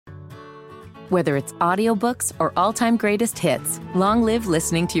Whether it's audiobooks or all-time greatest hits, long live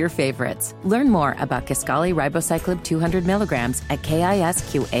listening to your favorites. Learn more about Kisqali Ribociclib 200 milligrams at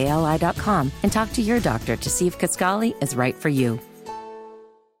KISQALI.com and talk to your doctor to see if Kisqali is right for you.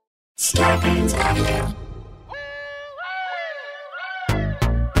 Scarpins Avenue.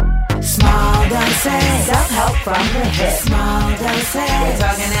 Small doses. Self-help from the hip. Small doses. We're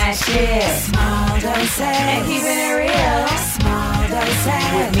talking that shit. Small doses. And keeping it real. Small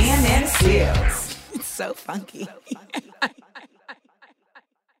doses. With me and Nana Seals. It's so funky.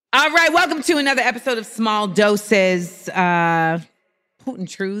 All right, welcome to another episode of Small Doses. Potent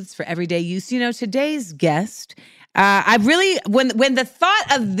truths for everyday use. You know, today's guest, when the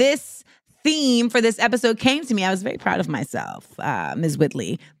thought of this theme for this episode came to me, I was very proud of myself, Ms.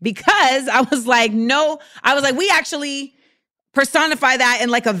 Whitley, because I was like, we actually personify that in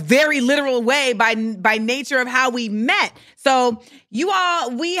like a very literal way by nature of how we met. So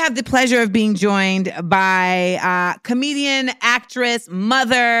we have the pleasure of being joined by comedian, actress,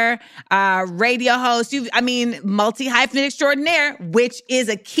 mother, radio host, multi-hyphenate extraordinaire, which is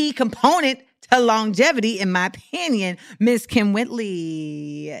a key component to longevity, in my opinion, Miss Kim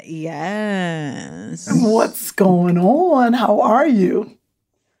Whitley. Yes. What's going on? How are you?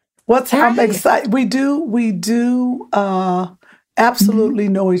 I'm excited. We do absolutely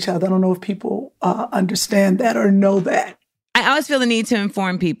know each other. I don't know if people understand that or know that. I always feel the need to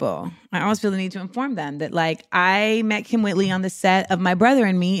inform people. I always feel the need to inform them that, like, I met Kim Whitley on the set of My Brother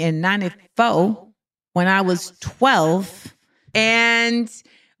and Me in 94 when I was 12. And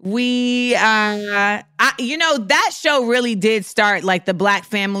we, that show really did start like the Black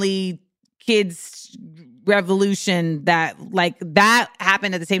family kids revolution that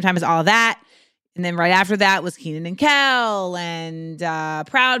happened at the same time as All That. And then right after that was Kenan and Kel and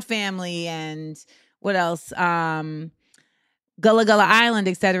Proud Family and what else? Gullah Gullah Island,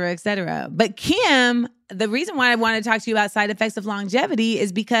 et cetera, et cetera. But Kim, the reason why I wanted to talk to you about side effects of longevity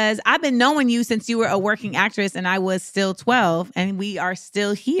is because I've been knowing you since you were a working actress and I was still 12 and we are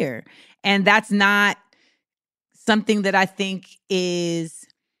still here. And that's not something that I think is,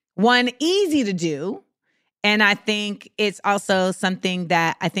 one, easy to do. And I think it's also something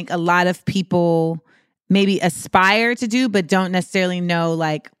that I think a lot of people maybe aspire to do, but don't necessarily know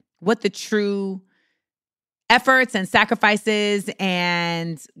like what the true efforts and sacrifices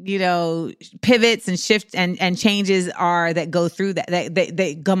and, pivots and shifts and changes are that go through that,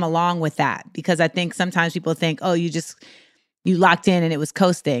 they come along with that. Because I think sometimes people think, oh, you locked in and it was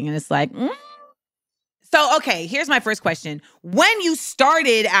coasting. And it's like, So, okay, here's my first question. When you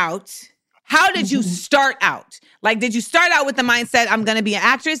started out, how did you start out? Like, did you start out with the mindset, I'm going to be an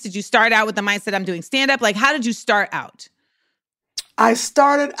actress? Did you start out with the mindset, I'm doing stand-up? Like, how did you start out? I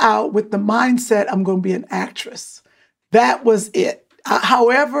started out with the mindset, I'm going to be an actress. That was it.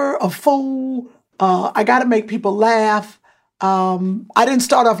 However, a fool, I got to make people laugh. I didn't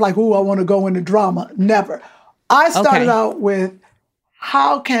start off like, I want to go into drama. Never. I started out with,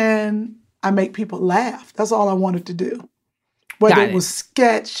 how can I make people laugh? That's all I wanted to do. Whether it was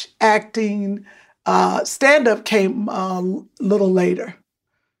sketch, acting, stand-up came a little later.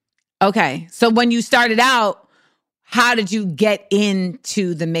 Okay. So when you started out, how did you get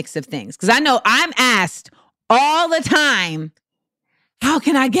into the mix of things? Because I know I'm asked all the time, how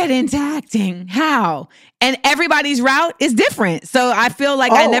can I get into acting? How? And everybody's route is different. So I feel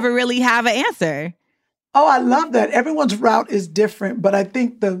like I never really have an answer. Oh, I love that. Everyone's route is different. But I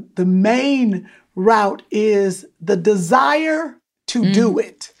think the main route is the desire to do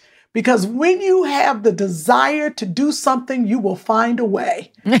it. Because when you have the desire to do something, you will find a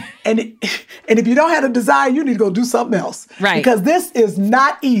way. And if you don't have a desire, you need to go do something else. Right. Because this is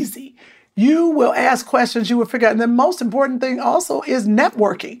not easy. You will ask questions, you will figure out. And the most important thing also is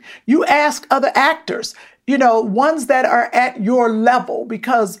networking. You ask other actors, ones that are at your level.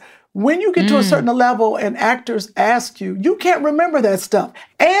 Because when you get to a certain level and actors ask you, you can't remember that stuff.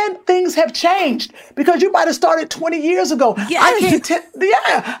 And things have changed because you might have started 20 years ago. Yes. I can't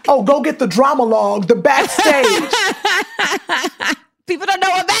Oh, go get the drama log, the backstage. People don't know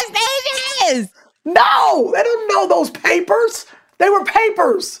what backstage is. No, they don't know those papers. They were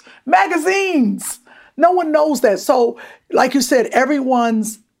papers, magazines. No one knows that. So, like you said,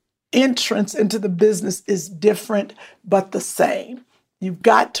 everyone's entrance into the business is different, but the same. You've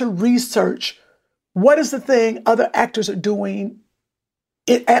got to research what is the thing other actors are doing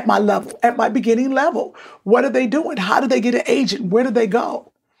at my level, at my beginning level. What are they doing? How do they get an agent? Where do they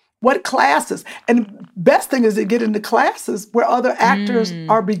go? What classes? And best thing is to get into classes where other actors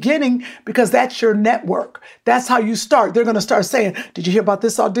are beginning, because that's your network. That's how you start. They're going to start saying, did you hear about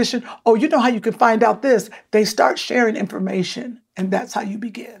this audition? Oh, you know how you can find out this? They start sharing information, and that's how you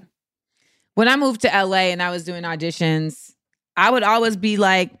begin. When I moved to LA and I was doing auditions, I would always be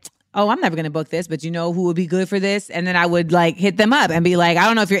like, oh, I'm never going to book this, but you know who would be good for this? And then I would like hit them up and be like, I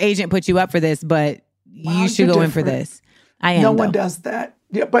don't know if your agent put you up for this, but you should go in for this. I am. No one does that.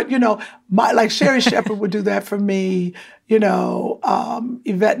 Yeah, but like Sherry Shepherd would do that for me.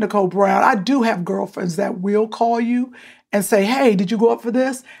 Yvette Nicole Brown. I do have girlfriends that will call you and say, hey, did you go up for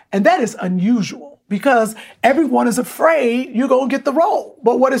this? And that is unusual because everyone is afraid you're going to get the role.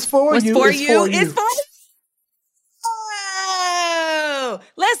 But what is for What's you for is you for you. is for you. Oh,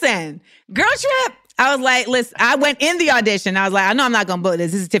 listen, girl trip. I was like, listen, I went in the audition. I was like, I know I'm not going to book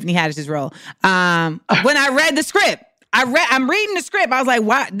this. This is Tiffany Haddish's role. When I read the script, I'm reading the script. I was like,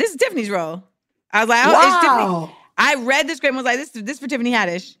 wow, this is Tiffany's role. I was like, oh, it's Tiffany. I read the script and was like, this is for Tiffany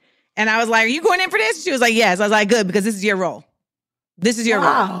Haddish. And I was like, are you going in for this? She was like, yes. I was like, good, because this is your role. This is your role.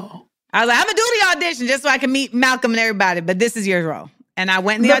 I was like, I'm going to do the audition just so I can meet Malcolm and everybody, but this is your role. And I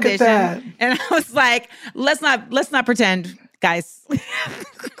went in the audition and I was like, let's not pretend, guys.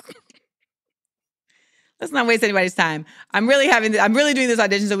 Let's not waste anybody's time. I'm really doing this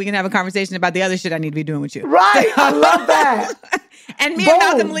audition so we can have a conversation about the other shit I need to be doing with you. Right. I love that. And me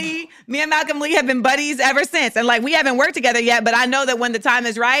and Malcolm Lee have been buddies ever since. And like, we haven't worked together yet, but I know that when the time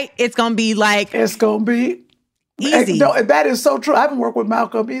is right, it's going to be like... It's going to be... easy. No, that is so true. I haven't worked with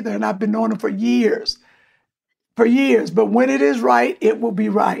Malcolm either, and I've been knowing him for years. But when it is right, it will be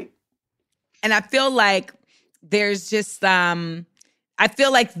right. And I feel like there's just... I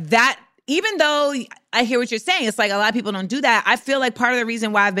feel like that... Even though I hear what you're saying, it's like a lot of people don't do that. I feel like part of the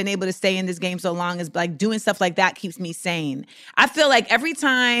reason why I've been able to stay in this game so long is like doing stuff like that keeps me sane. I feel like every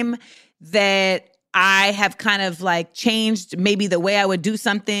time that I have kind of like changed maybe the way I would do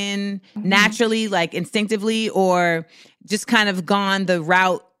something naturally, like instinctively, or just kind of gone the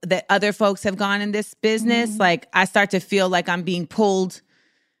route that other folks have gone in this business, like I start to feel like I'm being pulled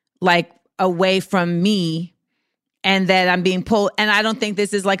like away from me. And that I'm being pulled, and I don't think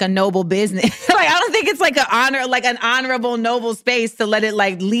this is like a noble business. Like I don't think it's like an honorable, noble space to let it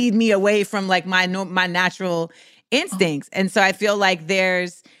like lead me away from like my natural instincts. And so I feel like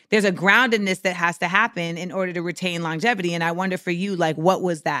there's a groundedness that has to happen in order to retain longevity. And I wonder for you, like, what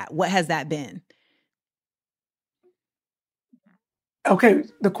was that? What has that been? Okay,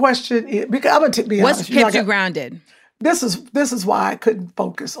 the question is, because I'm gonna be honest. What's kept you grounded? This is why I couldn't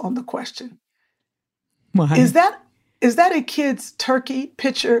focus on the question. Why? Is that a kid's turkey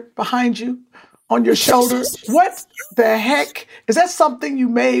picture behind you on your shoulder? What the heck? Is that something you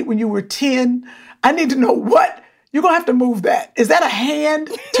made when you were 10? I need to know what. You're going to have to move that. Is that a hand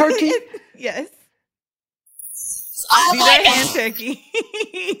turkey? Yes. These are hand turkeys.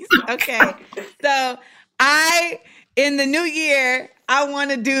 Okay. So in the new year, I want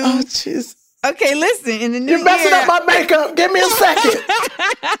to do. Oh, jeez. Okay, listen. In the new year. You're messing up my makeup. Give me a second.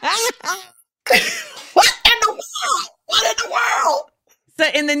 What in the world? What in the world? So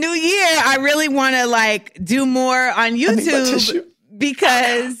in the new year, I really want to like do more on YouTube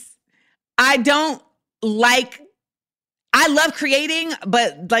because I love creating,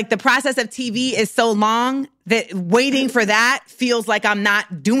 but like the process of TV is so long that waiting for that feels like I'm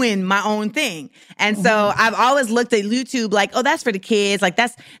not doing my own thing. And so I've always looked at YouTube like, oh, that's for the kids. Like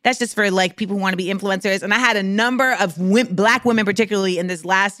that's just for like people who want to be influencers. And I had a number of Black women, particularly in this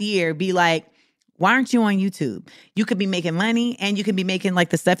last year, be like, why aren't you on YouTube? You could be making money and you can be making like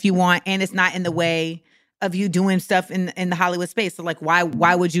the stuff you want, and it's not in the way of you doing stuff in the Hollywood space. So like, why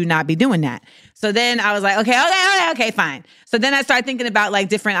would you not be doing that? So then I was like, okay, fine. So then I started thinking about like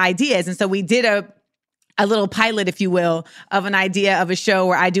different ideas. And so we did a little pilot, if you will, of an idea of a show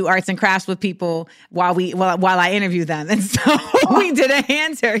where I do arts and crafts with people while I interview them. And so we did a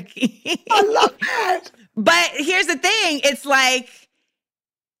hand turkey. I love that. But here's the thing. It's like,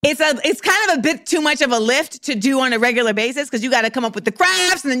 it's kind of a bit too much of a lift to do on a regular basis because you got to come up with the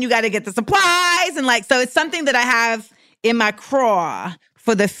crafts and then you got to get the supplies. And like, so it's something that I have in my craw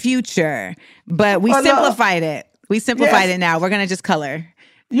for the future, but we simplified it. We simplified it now. We're going to just color.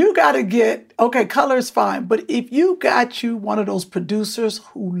 You got to color is fine. But if you got you one of those producers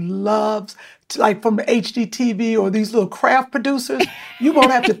who loves, like from the HGTV or these little craft producers, you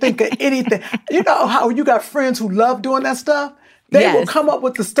won't have to think of anything. You know how you got friends who love doing that stuff? They will come up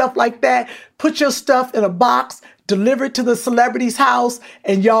with the stuff like that, put your stuff in a box, deliver it to the celebrity's house,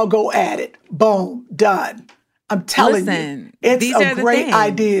 and y'all go at it. Boom, done. I'm telling you, it's a great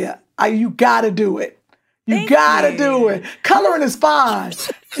idea. You got to do it. You got to do it. Coloring is fine.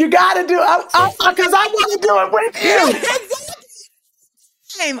 You got to do it because I want to do it with you.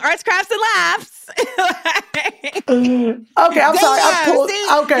 Same. Arts, crafts, and laughs. Okay, I'm sorry.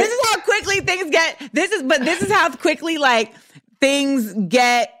 This is how quickly things get. This is how quickly like things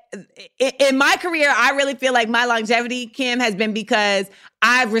get in my career, I really feel like my longevity, Kim, has been because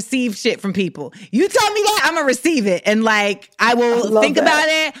I've received shit from people. You tell me that, I'm gonna receive it. And like, I will think about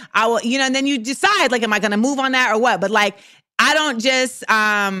it. I will, and then you decide, like, am I gonna move on that or what? But like, I don't just,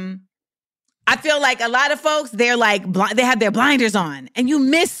 I feel like a lot of folks, they're like, they have their blinders on and you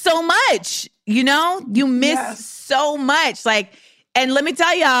miss so much, you miss so much. Like, and let me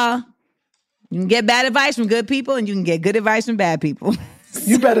tell y'all, you can get bad advice from good people and you can get good advice from bad people.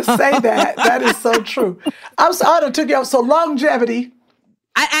 You better say that. That is so true. I'm sorry I took you off. So longevity.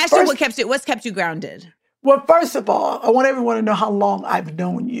 I asked you what's kept you grounded? Well, first of all, I want everyone to know how long I've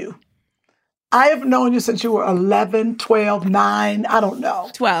known you. I have known you since you were 11, 12, 9, I don't know.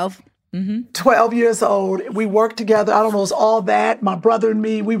 12. Mm-hmm. 12 years old. We worked together. I don't know, it was all that. My brother and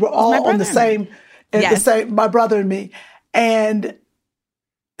me, we were all on the same, my brother and me. And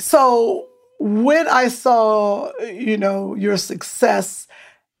so when I saw, your success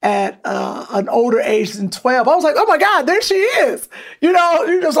at an older age than 12, I was like, oh my God, there she is. You're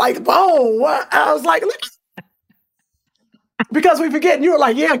just like, boom. I was like, because we forget, you were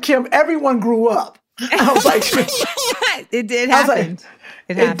like, yeah, Kim, everyone grew up. I was like, it did happen.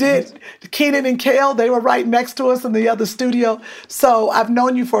 It did. Keenan and Kale, they were right next to us in the other studio. So I've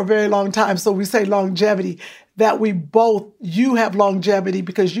known you for a very long time. So we say longevity, that you have longevity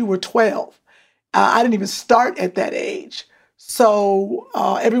because you were 12. I didn't even start at that age. So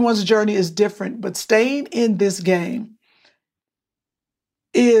everyone's journey is different, but staying in this game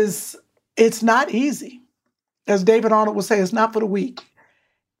it's not easy. As David Arnold would say, it's not for the weak.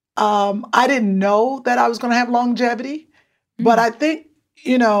 I didn't know that I was going to have longevity, but I think,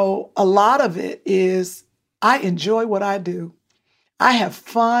 a lot of it is I enjoy what I do. I have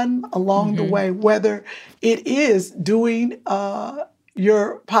fun along the way, whether it is doing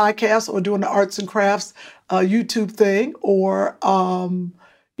your podcast or doing the arts and crafts YouTube thing or,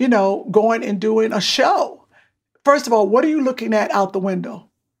 going and doing a show. First of all, what are you looking at out the window?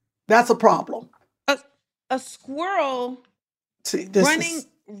 That's a problem. A squirrel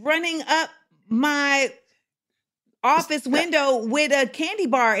running up my office window with a candy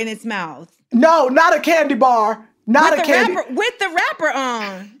bar in its mouth. No, not a candy bar. Not a candy bar. With the wrapper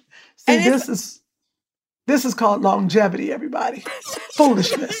on. See, this is called longevity, everybody.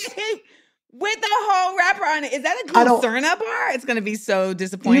 Foolishness. With the whole wrapper on it. Is that a Glucerna bar? It's going to be so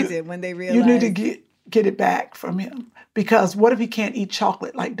disappointed when they realize. You need to get it back from him. Because what if he can't eat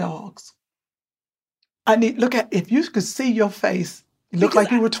chocolate like dogs? If you could see your face, you look like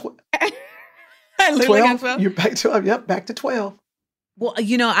you were 12. 12? You're back to 12. Yep, back to 12. Well,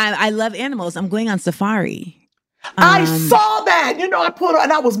 I love animals. I'm going on safari. I saw that. I put her,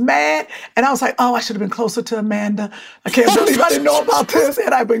 and I was mad, and I was like, oh, I should have been closer to Amanda. I can't believe I didn't know about this.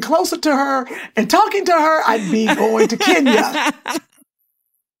 Had I been closer to her and talking to her, I'd be going to Kenya.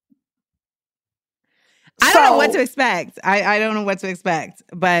 I don't know what to expect. I don't know what to expect,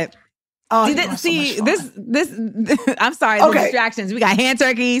 but this. I'm sorry, the distractions. We got hand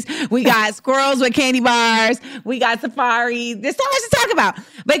turkeys, we got squirrels with candy bars, we got safari. There's so much to talk about.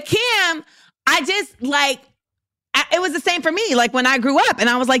 But Kim, I just it was the same for me. Like when I grew up, and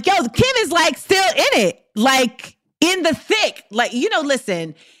I was like, yo, Kim is like still in it, like in the thick. Like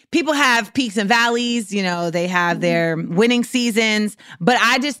listen. People have peaks and valleys. They have their winning seasons, but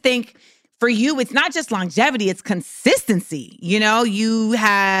I just think. For you, it's not just longevity, it's consistency. You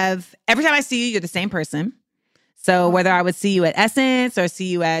have, every time I see you, you're the same person. So whether I would see you at Essence or see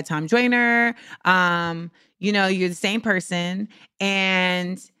you at Tom Joyner, you're the same person.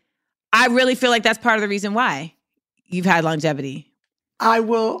 And I really feel like that's part of the reason why you've had longevity. I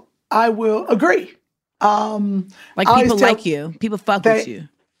will agree. People like you. People fuck with you.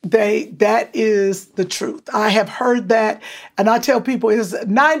 That is the truth. I have heard that, and I tell people it's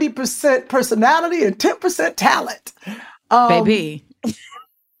 90% personality and 10% talent. Baby.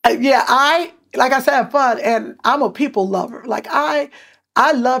 Yeah, I said, have fun, and I'm a people lover. Like I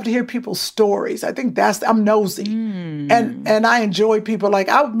love to hear people's stories. I think I'm nosy, and I enjoy people. Like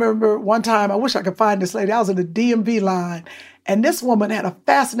I remember one time, I wish I could find this lady. I was in the DMV line. And this woman had a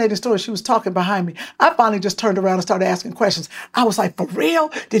fascinating story. She was talking behind me. I finally just turned around and started asking questions. I was like, for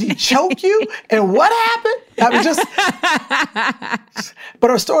real? Did he choke you? And what happened? I mean,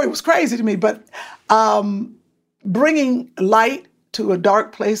 but her story was crazy to me. But bringing light to a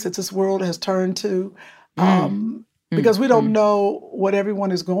dark place that this world has turned to, because we don't know what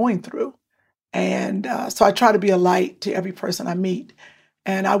everyone is going through. And so I try to be a light to every person I meet.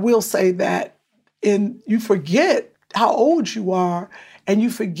 And I will say that you forget how old you are, and you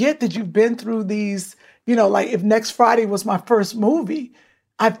forget that you've been through these, like if Next Friday was my first movie,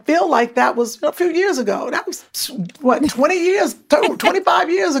 I feel like that was a few years ago. That was, 20 years, 25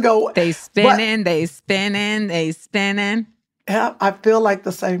 years ago. They spinning. Yeah, I feel like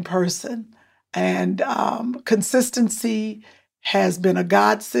the same person. And consistency has been a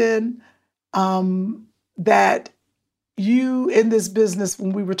godsend. That you, in this business,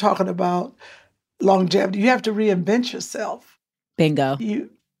 when we were talking about longevity, you have to reinvent yourself. Bingo.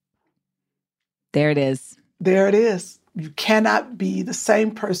 There it is. There it is. You cannot be the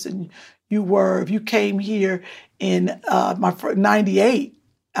same person you were if you came here in 98.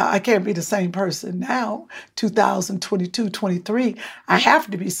 I can't be the same person now, 2022, 23. I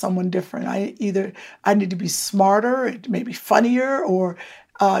have to be someone different. I need to be smarter, maybe funnier, or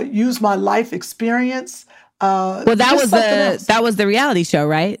use my life experience. Well, that was the reality show,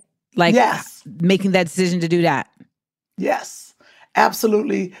 right? Like, yes. Making that decision to do that. Yes,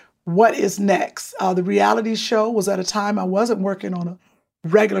 absolutely. What is next? The reality show was at a time I wasn't working on a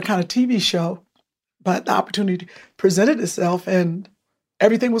regular kind of TV show, but the opportunity presented itself, and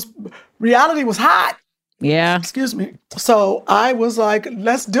reality was hot. Yeah. Excuse me. So I was like,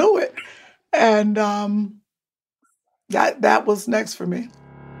 let's do it. And that was next for me.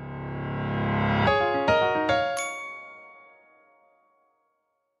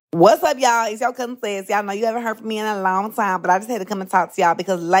 What's up, y'all? It's your cousin Says. Y'all know you haven't heard from me in a long time, but I just had to come and talk to y'all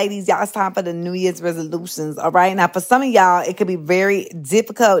because, ladies, y'all, it's time for the New Year's resolutions, all right? Now, for some of y'all, it could be very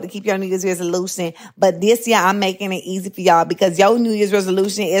difficult to keep your New Year's resolution, but this year, I'm making it easy for y'all because your New Year's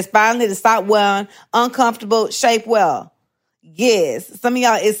resolution is finally to stop wearing uncomfortable shapewear. Yes, some of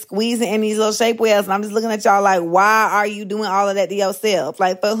y'all is squeezing in these little shapewears, and I'm just looking at y'all like, why are you doing all of that to yourself?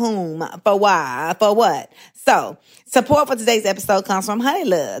 Like, for whom? For why? For what? So, support for today's episode comes from Honey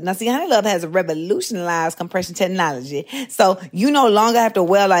Love. Now, see, Honey Love has revolutionized compression technology. So, you no longer have to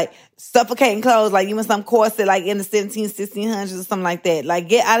wear, like, suffocating clothes like you in some corset like in the 1600s or something like that. Like,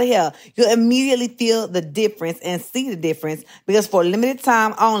 get out of here. You'll immediately feel the difference and see the difference because for a limited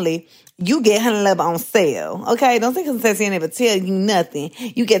time only, you get Honey Love on sale. Okay? Don't think because I never tell you nothing.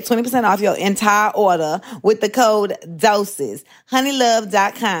 You get 20% off your entire order with the code DOSES.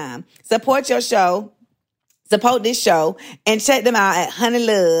 Honeylove.com. Support your show. Support this show and check them out at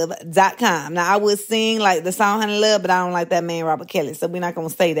honeylove.com. Now, I would sing like the song Honey Love, but I don't like that man, Robert Kelly. So we're not going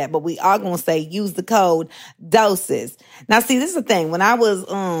to say that, but we are going to say use the code DOSES. Now, see, this is the thing. When I was,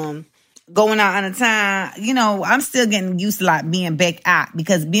 going out on a time, you know, I'm still getting used to like being back out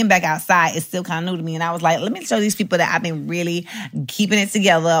because being back outside is still kind of new to me. And I was like, let me show these people that I've been really keeping it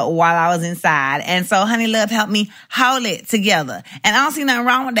together while I was inside. And so Honey Love helped me hold it together. And I don't see nothing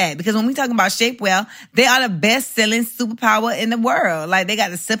wrong with that because when we talking about shapewear, they are the best selling superpower in the world. Like they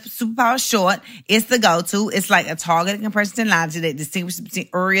got the superpower short. It's the go-to. It's like a targeted compression technology that distinguishes between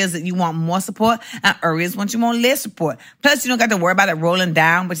areas that you want more support and areas you want less support. Plus, you don't got to worry about it rolling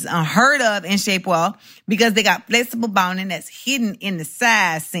down, which is unheard of in shapewear because they got flexible bonding that's hidden in the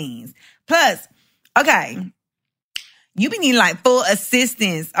side seams. Plus, okay, you be needing like full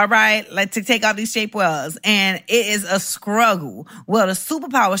assistance, all right, like to take off these shapewears, and it is a struggle. Well, the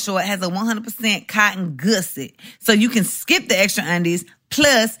Superpower Short has a 100% cotton gusset, so you can skip the extra undies.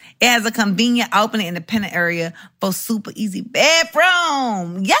 Plus, it has a convenient opening in the pennant area for super easy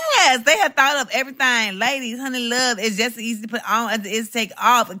bedroom. Yes, they have thought of everything. Ladies, Honey Love is just as easy to put on as it is to take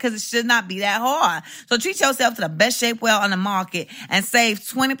off because it should not be that hard. So treat yourself to the best shapewear on the market and save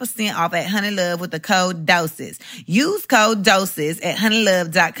 20% off at Honey Love with the code DOSES. Use code DOSES at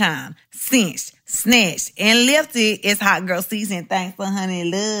honeylove.com. Cinched, snatched, and lifted. It's hot girl season. Thanks for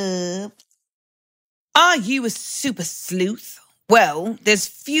Honey Love. Are you a super sleuth? Well, there's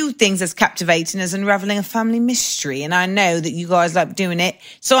few things as captivating as unraveling a family mystery, and I know that you guys like doing it,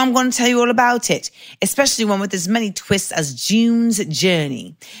 so I'm going to tell you all about it, especially one with as many twists as June's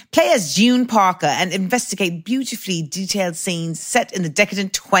Journey. Play as June Parker and investigate beautifully detailed scenes set in the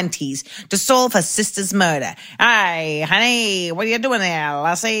decadent 20s to solve her sister's murder. Hey, honey, what are you doing there,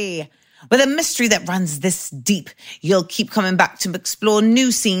 Lassie? With a mystery that runs this deep, you'll keep coming back to explore new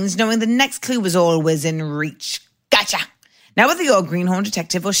scenes, knowing the next clue is always in reach. Gotcha! Now, whether you're a greenhorn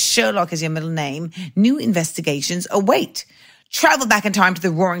detective or Sherlock is your middle name, new investigations await. Travel back in time to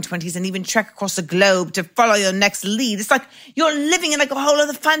the roaring 20s and even trek across the globe to follow your next lead. It's like you're living in like a whole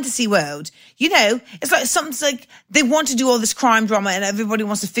other fantasy world. You know, it's like something's like they want to do all this crime drama and everybody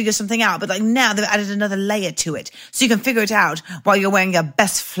wants to figure something out, but like now they've added another layer to it so you can figure it out while you're wearing your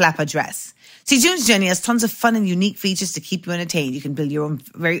best flapper dress. See, June's Journey has tons of fun and unique features to keep you entertained. You can build your own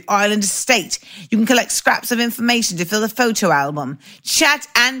very island estate. You can collect scraps of information to fill a photo album, chat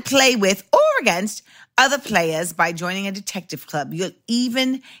and play with or against other players by joining a detective club. You'll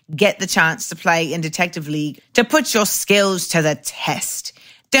even get the chance to play in Detective League to put your skills to the test.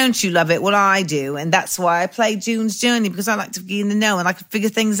 Don't you love it? Well, I do. And that's why I play June's Journey, because I like to be in the know and I can figure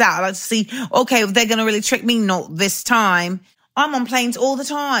things out. I like to see, okay, if they're going to really trick me, not this time. I'm on planes all the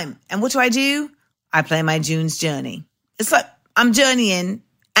time. And what do? I play my June's Journey. It's like I'm journeying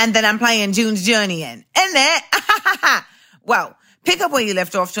and then I'm playing June's Journey in. Isn't it? Well, pick up where you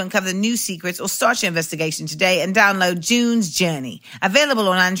left off to uncover the new secrets or start your investigation today and download June's Journey. Available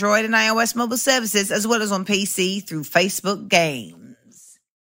on Android and iOS mobile services as well as on PC through Facebook Games.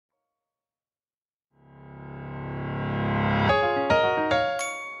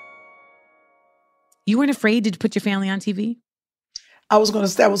 You weren't afraid to put your family on TV? I was going to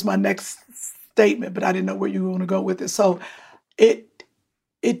say that was my next statement, but I didn't know where you were going to go with it. So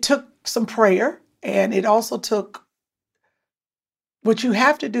it took some prayer, and it also took what you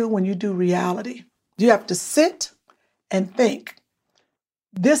have to do when you do reality. You have to sit and think,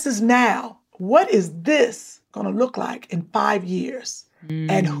 this is now. What is this going to look like in 5 years?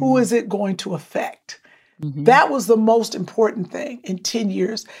 And who is it going to affect? That was the most important thing in 10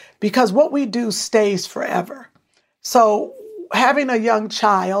 years, because what we do stays forever. So having a young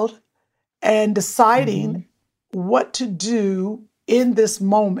child and deciding what to do in this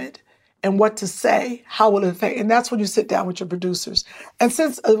moment and what to say, how will it affect? And that's when you sit down with your producers. And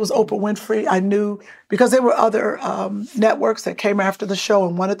since it was Oprah Winfrey, I knew, because there were other networks that came after the show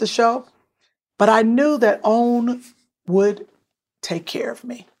and wanted the show, but I knew that OWN would take care of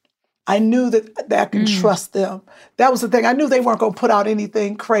me. I knew that I could trust them. That was the thing. I knew they weren't going to put out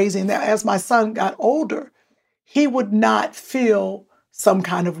anything crazy. And that as my son got older, he would not feel some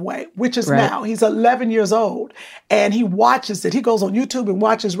kind of way, which is now. He's 11 years old, and he watches it. He goes on YouTube and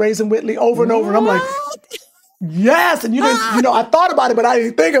watches Raising Whitley over and over. And I'm like, yes. And I thought about it, but I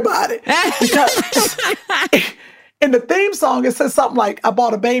didn't think about it. Because in the theme song, it says something like, I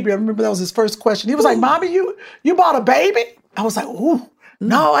bought a baby. I remember that was his first question. He was like, Mommy, you bought a baby? I was like, ooh.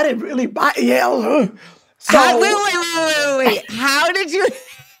 No, I didn't really buy it. Yeah. So, wait. How did you?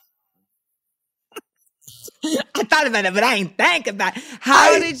 I thought about it, but I ain't think about it.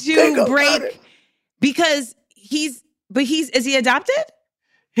 How did you break? Because is he adopted?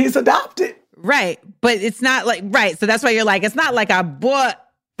 He's adopted. Right. But it's not like, right. So that's why you're like, it's not like I bought,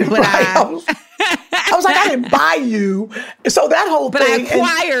 but right. I was like, I didn't buy you. So that whole thing. But I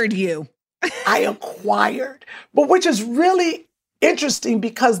acquired you. I acquired. But which is really interesting,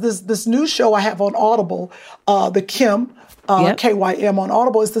 because this new show I have on Audible, the Kim, KYM on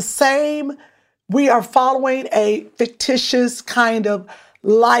Audible, is the same. We are following a fictitious kind of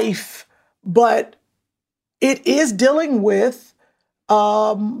life, but it is dealing with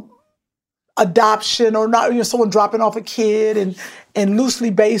adoption or not, someone dropping off a kid and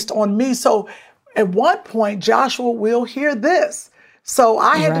loosely based on me. So at one point, Joshua will hear this. So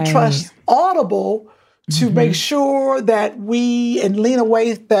I had to trust Audible to make sure that we, and Lena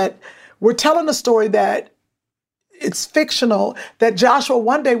Waithe, that we're telling a story that it's fictional, that Joshua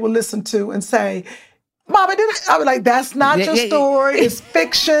one day will listen to and say, Mama, I was like, that's not your story. It's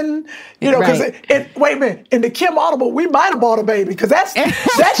fiction. Because wait a minute, in the Kim Audible, we might have bought a baby, because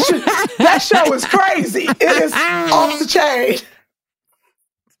that show is crazy. It is off the chain.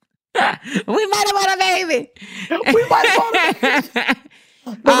 We might have bought a baby. We might have bought a baby.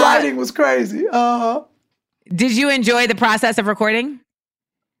 The writing was crazy. Did you enjoy the process of recording?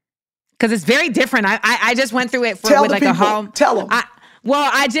 Because it's very different. I just went through it with like a home. Tell them.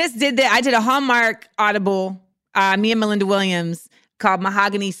 I just did that. I did a Hallmark Audible, me and Melinda Williams, called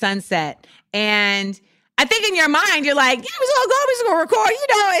Mahogany Sunset. And I think in your mind, you're like, yeah, we're just gonna record.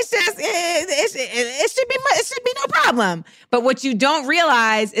 It's just, it should be no problem. But what you don't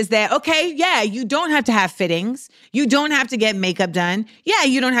realize is that, okay, yeah, you don't have to have fittings. You don't have to get makeup done. Yeah,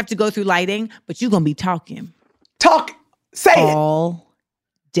 you don't have to go through lighting, but you're gonna be talking. Say all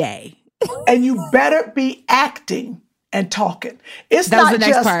day. And you better be acting and talking. That was the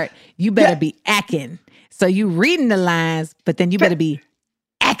next part. You better be acting. So you reading the lines, but then you better be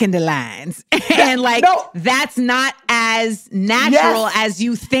acting the lines. And that's not as natural as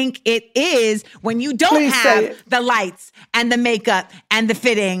you think it is when you don't have the lights and the makeup and the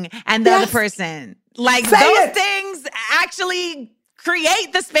fitting and the other person. Like those things actually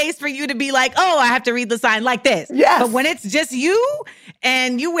create the space for you to be like, oh, I have to read the sign like this. Yes. But when it's just you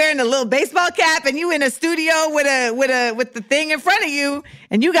and you wearing a little baseball cap and you in a studio with the thing in front of you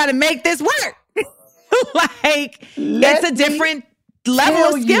and you got to make this work. It's a different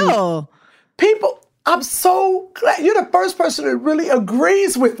level of skill. People, I'm so glad you're the first person that really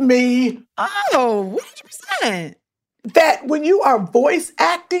agrees with me. Oh, 100%. That when you are voice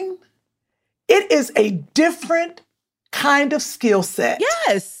acting, it is a different kind of skill set.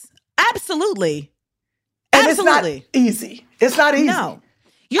 Yes, absolutely. And it's not easy. It's not easy. No.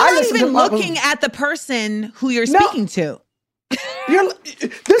 You're not even looking at the person who you're speaking to.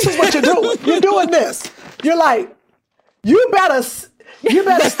 This is what you're doing. You're doing this. You're like, you better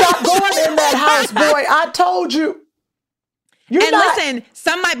stop going in that house, boy. I told you. Listen,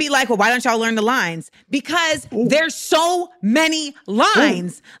 some might be like, well, why don't y'all learn the lines? Because there's so many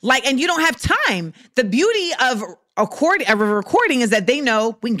lines. And you don't have time. The beauty of a recording is that they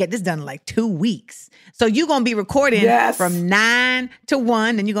know we can get this done in like 2 weeks. So you're going to be recording from 9 to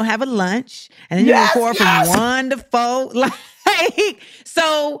 1, and you're going to have a lunch, and then you record from 1 to 4.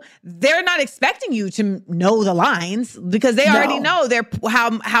 So they're not expecting you to know the lines because they already know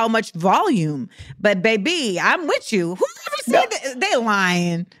how much volume. But baby, I'm with you. Who ever said they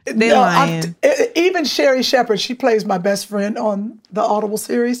lying? They lying. Even Sherry Shepherd, she plays my best friend on the Audible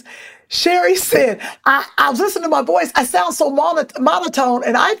series. Sherry said, I was listening to my voice. I sound so monotone.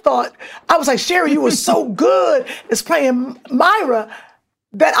 And I was like, Sherry, you were so good as playing Myra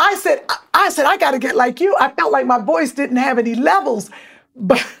that I said, I got to get like you. I felt like my voice didn't have any levels.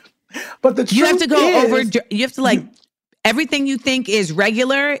 But the truth you have to go over, you have to everything you think is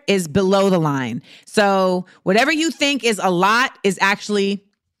regular is below the line. So whatever you think is a lot is actually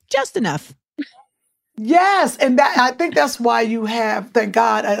just enough. Yes, and I think that's why you have, thank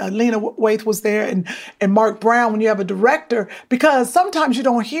God, Lena Waithe was there and Mark Brown when you have a director, because sometimes you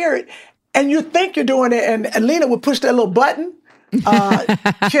don't hear it and you think you're doing it, and Lena would push that little button.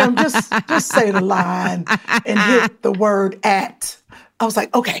 Kim, just say the line and hit the word at. I was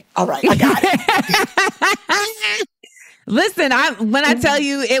like, okay, all right, I got it. Listen, when I tell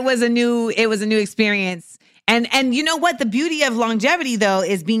you it was a new experience. And you know what? The beauty of longevity, though,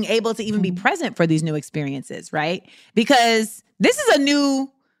 is being able to even be present for these new experiences, right? Because this is a new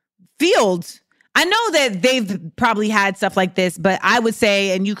field. I know that they've probably had stuff like this, but I would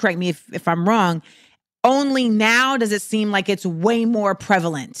say, and you correct me if I'm wrong, only now does it seem like it's way more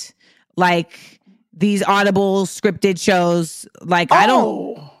prevalent. Like these Audible scripted shows.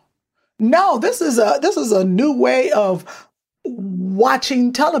 No, this is a new way of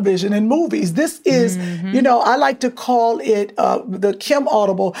watching television and movies. This is, I like to call it the Kim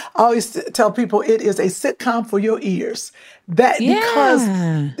Audible. I always tell people it is a sitcom for your ears. Because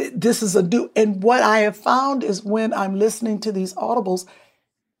this is a new, and what I have found is when I'm listening to these audibles,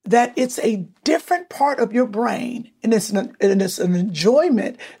 that it's a different part of your brain, and it's an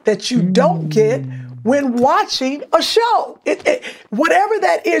enjoyment that you don't get when watching a show. Whatever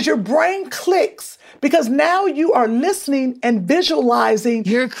that is, your brain clicks. Because now you are listening and visualizing.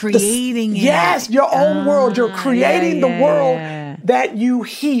 You're creating it. Yes, your own world. You're creating the world that you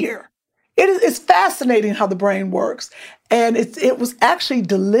hear. It's fascinating how the brain works. And it was actually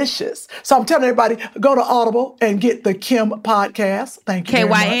delicious. So I'm telling everybody, go to Audible and get the Kim podcast. Thank you KYM.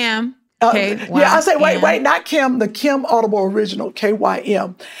 very much. Yeah, I say, wait, not Kim, the Kim Audible original,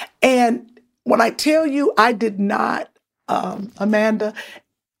 KYM. And when I tell you, I did not, Amanda,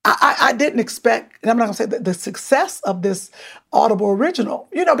 I didn't expect, and I'm not going to say the success of this Audible original,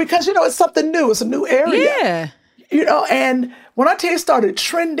 because, it's something new. It's a new area. Yeah. And when I tell you it started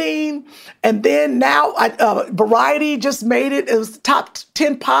trending, and then now Variety just made it. It was the top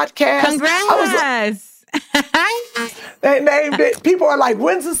 10 podcast. Congrats. They named it. People are like,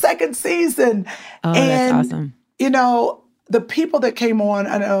 when's the second season? Oh, that's awesome. The people that came on,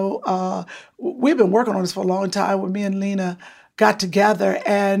 I know we've been working on this for a long time when me and Lena got together,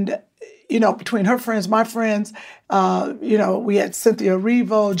 and between her friends, my friends, we had Cynthia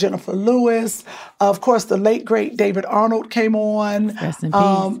Erivo, Jennifer Lewis, of course, the late great David Arnold came on. Rest in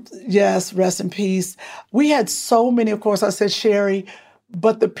peace. Yes, rest in peace. We had so many, of course. I said Sherry,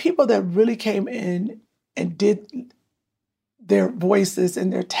 but the people that really came in and did their voices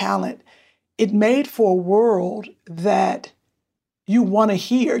and their talent, it made for a world that you want to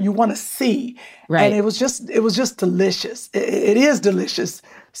hear, you want to see. Right. And it was just delicious. It is delicious.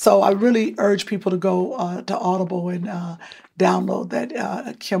 So I really urge people to go to Audible and download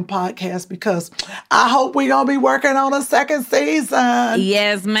that Kim podcast, because I hope we're going to be working on a second season.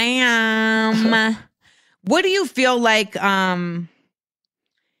 Yes, ma'am. What do you feel like, do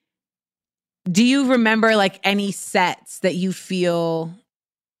you remember like any sets that you feel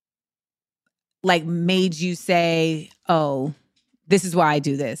like made you say, oh, this is why I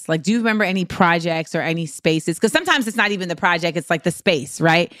do this? Like, do you remember any projects or any spaces? Because sometimes it's not even the project, it's like the space,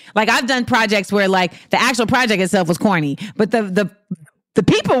 right? Like I've done projects where like the actual project itself was corny, but the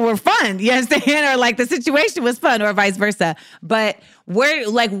people were fun, you understand? Or like the situation was fun, or vice versa. But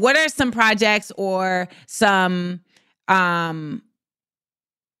what are some projects or some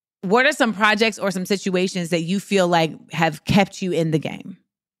situations that you feel like have kept you in the game?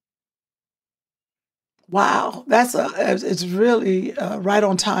 Wow, it's really a right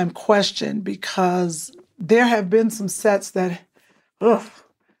on time question because there have been some sets that, ugh,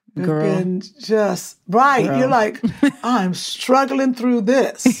 have Girl. been just right. Girl. You're like, I'm struggling through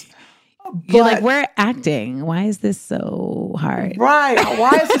this. You're like, we're acting. Why is this so hard? Right.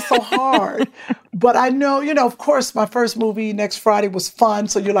 Why is it so hard? But I know, of course, my first movie next Friday was fun.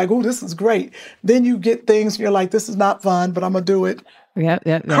 So you're like, oh, this is great. Then you get things and you're like, this is not fun, but I'm going to do it. Yep.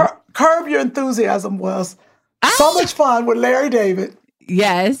 Curb Your Enthusiasm was so much fun with Larry David.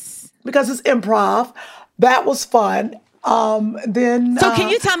 Yes. Because it's improv. That was fun. So can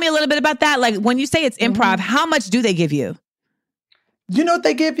you tell me a little bit about that? Like when you say it's improv, how much do they give you? You know what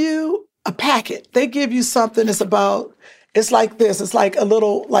they give you? A packet. They give you something it's like this. It's like a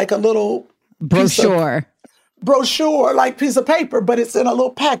little brochure, like piece of paper, but it's in a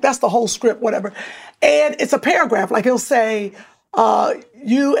little pack. That's the whole script, whatever. And it's a paragraph. Like he'll say,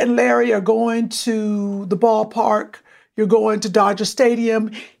 you and Larry are going to the ballpark. You're going to Dodger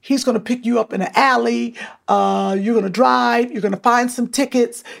Stadium. He's going to pick you up in an alley. You're going to drive. You're going to find some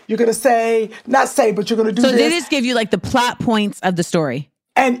tickets. You're going to but you're going to do this. So they just give you like the plot points of the story.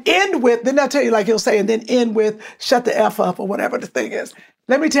 And end with, then they'll tell you, like he'll say, and then end with, shut the F up or whatever the thing is.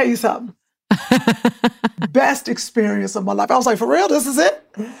 Let me tell you something. Best experience of my life. I was like, for real, this is it?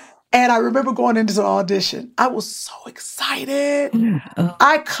 And I remember going into the audition. I was so excited.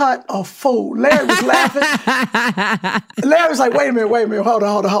 I cut a fool. Larry was laughing. Larry was like, wait a minute. Hold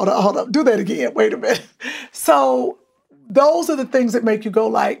on. Do that again. Wait a minute. So those are the things that make you go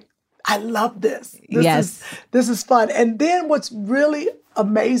like, I love this. This is fun. And then what's really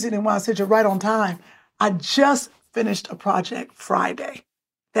amazing, and when I said you're right on time, I just finished a project Friday.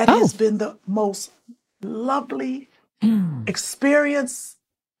 That has been the most lovely experience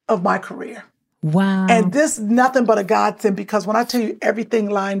of my career. Wow. And this nothing but a godsend because when I tell you everything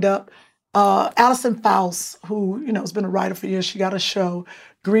lined up, Allison Faust, who, has been a writer for years, she got a show,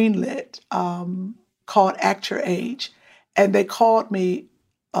 greenlit, called Act Your Age. And they called me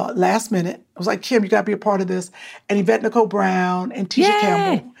last minute. I was like, Kim, you got to be a part of this. And Yvette Nicole Brown and Tisha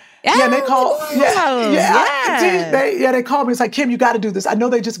Campbell. Yeah, and they called. They called me. It's like, Kim, you got to do this. I know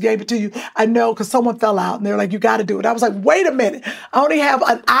they just gave it to you. I know because someone fell out, and they're like, you got to do it. I was like, wait a minute. I only have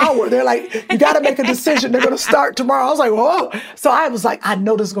an hour. They're like, you got to make a decision. They're going to start tomorrow. I was like, whoa. So I was like, I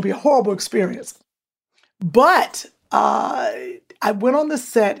know this is going to be a horrible experience. But I went on the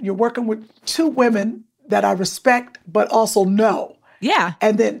set. You're working with two women that I respect, but also know. Yeah.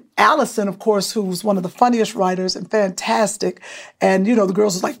 And then Allison, of course, who's one of the funniest writers and fantastic. And, the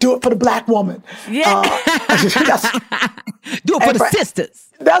girls was like, do it for the Black woman. Yeah. Do it for the sisters.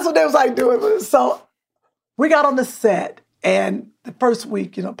 That's what they was like doing. So we got on the set. And the first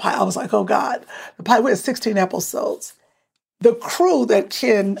week, I was like, oh, God. The pilot, we had 16 episodes. The crew that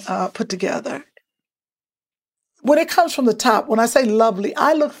Ken put together, when it comes from the top, when I say lovely,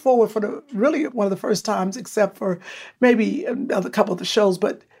 I look forward for really one of the first times, except for maybe a couple of the shows,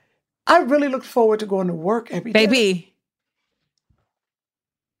 but I really looked forward to going to work every day. Baby.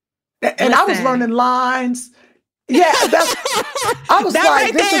 And I was learning lines. Yeah, I was that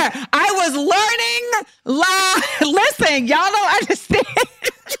like, right there. I was learning lines. Listen, y'all don't understand.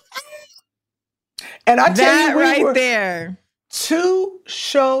 And I tell that you, we were there. 2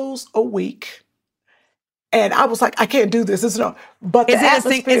 shows a week. And I was like, I can't do this. But is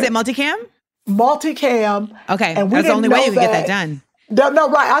it multicam? Multicam. Okay, and that's the only way you can get that done. No,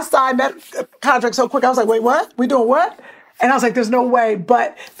 right. I signed that contract so quick. I was like, wait, what? We doing what? And I was like, there's no way.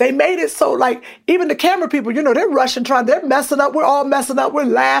 But they made it so like, even the camera people, they're rushing, they're messing up. We're all messing up. We're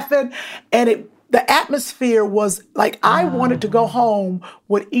laughing. And the atmosphere was like, I wanted to go home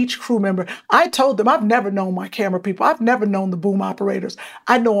with each crew member. I told them, I've never known my camera people. I've never known the boom operators.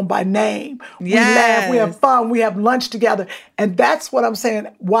 I know them by name. Yes. We laugh, we have fun, we have lunch together. And that's what I'm saying,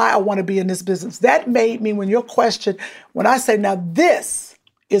 why I want to be in this business. That made me, when I say, now this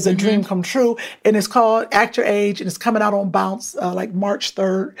is a dream come true, and it's called Act Your Age, and it's coming out on Bounce like March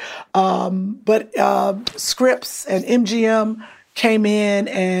 3rd. But Scripps and MGM came in,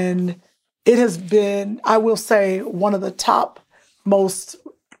 and it has been, I will say, one of the top, most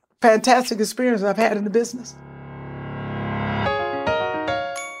fantastic experiences I've had in the business.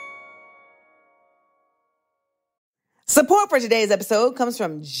 So Support for today's episode comes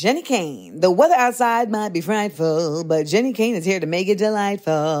from Jenny Kane. The weather outside might be frightful, but Jenny Kane is here to make it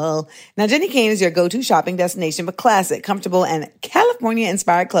delightful. Now, Jenny Kane is your go-to shopping destination for classic, comfortable, and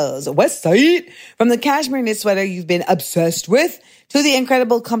California-inspired clothes. West Side! From the cashmere knit sweater you've been obsessed with, to the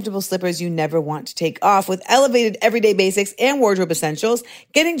incredible, comfortable slippers you never want to take off. With elevated everyday basics and wardrobe essentials,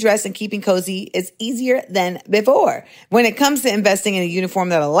 getting dressed and keeping cozy is easier than before. When it comes to investing in a uniform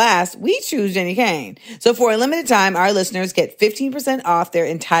that'll last, we choose Jenny Kane. So for a limited time, our listeners get 15% off their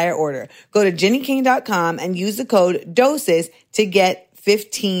entire order. Go to jennykane.com and use the code DOSES to get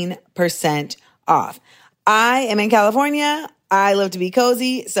 15% off. I am in California. I love to be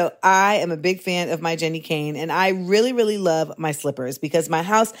cozy, so I am a big fan of my Jenny Kane, and I really, really love my slippers because my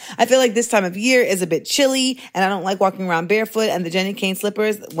house, I feel like this time of year is a bit chilly, and I don't like walking around barefoot, and the Jenny Kane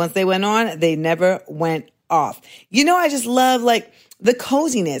slippers, once they went on, they never went off. You know, I just love, the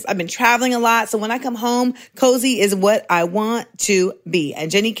coziness. I've been traveling a lot, so when I come home, cozy is what I want to be.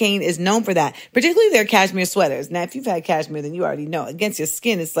 And Jenny Kane is known for that, particularly their cashmere sweaters. Now, if you've had cashmere, then you already know. Against your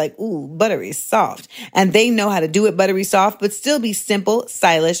skin, it's like, ooh, buttery soft. And they know how to do it buttery soft, but still be simple,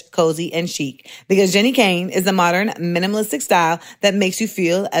 stylish, cozy, and chic. Because Jenny Kane is the modern, minimalistic style that makes you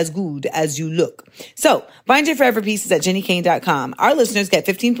feel as good as you look. So, find your forever pieces at jennykane.com. Our listeners get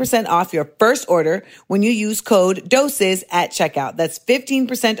 15% off your first order when you use code DOSES at checkout. That's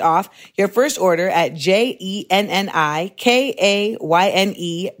 15% off your first order at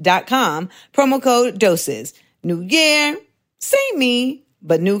jennykane.com. Promo code DOSES. New year, same me,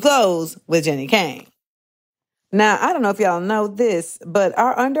 but new clothes with Jenny Kane. Now, I don't know if y'all know this, but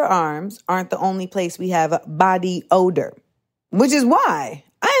our underarms aren't the only place we have body odor, which is why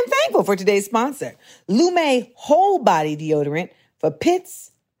I am thankful for today's sponsor, Lume Whole Body Deodorant for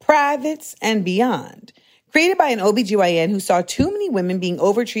pits, privates, and beyond. Created by an OBGYN who saw too many women being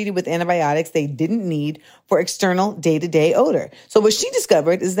overtreated with antibiotics they didn't need for external day-to-day odor. So what she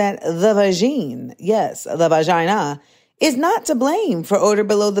discovered is that the vagina, is not to blame for odor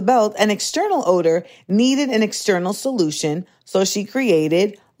below the belt, and external odor needed an external solution, so she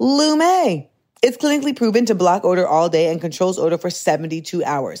created Lume. It's clinically proven to block odor all day and controls odor for 72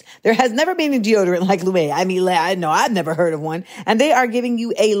 hours. There has never been a deodorant like Lume. I mean, I know I've never heard of one. And they are giving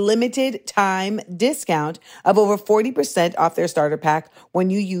you a limited time discount of over 40% off their starter pack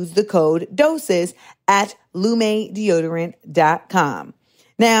when you use the code DOSES at lumedeodorant.com.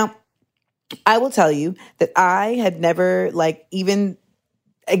 Now, I will tell you that I had never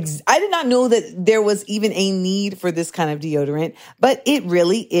I did not know that there was even a need for this kind of deodorant, but it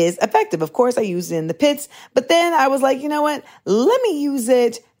really is effective. Of course, I use it in the pits, but then I was like, you know what? Let me use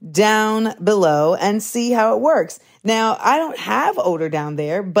it down below and see how it works. Now, I don't have odor down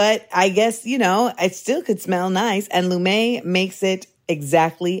there, but I guess, it still could smell nice, and Lume makes it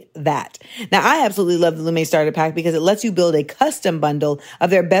exactly that. Now, I absolutely love the Lume Starter Pack because it lets you build a custom bundle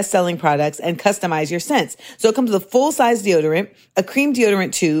of their best-selling products and customize your scents. So it comes with a full-size deodorant, a cream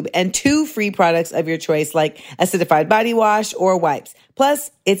deodorant tube, and 2 free products of your choice like acidified body wash or wipes. Plus,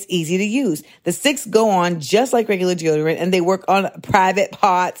 it's easy to use. The 6 go on just like regular deodorant, and they work on private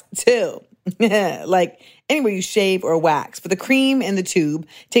parts too. Like anywhere you shave or wax. For the cream in the tube,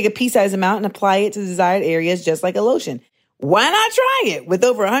 take a pea-sized amount and apply it to the desired areas just like a lotion. Why not try it? With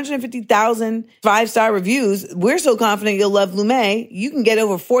over 150,000 5-star reviews, we're so confident you'll love Lume. You can get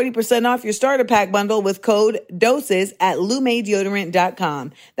over 40% off your starter pack bundle with code DOSES at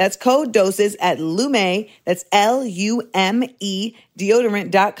lumedeodorant.com. That's code DOSES at Lume, that's Lume,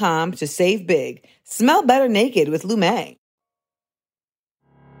 deodorant.com to save big. Smell better naked with Lume.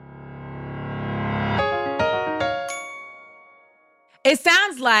 It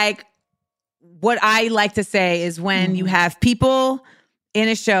sounds like what I like to say is when you have people in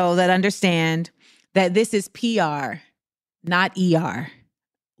a show that understand that this is PR, not ER.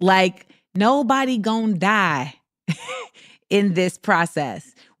 Like, nobody gonna die in this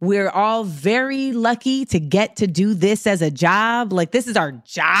process. We're all very lucky to get to do this as a job. Like, this is our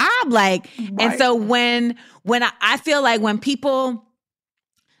job. Like, right. And so when I feel like when people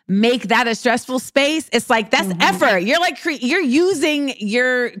make that a stressful space, it's like, that's effort. You're like, you're using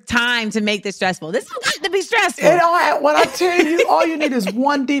your time to make this stressful. This don't have to be stressful. When I tell you, all you need is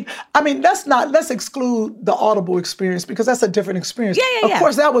one deep. I mean, let's exclude the Audible experience because that's a different experience. Of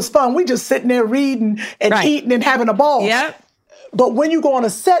course, that was fun. We just sitting there reading and eating and having a ball. Yep. But when you go on a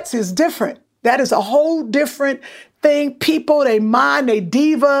set, it's different. That is a whole different thing. People, they mind, they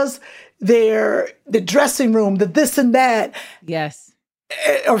divas, the dressing room, the this and that. Yes.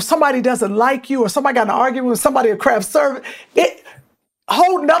 Or somebody doesn't like you, or somebody got in an argument with somebody at craft service,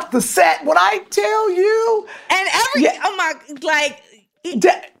 holding up the set. When I tell you, and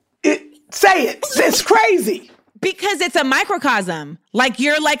say it. It's crazy. Because it's a microcosm. Like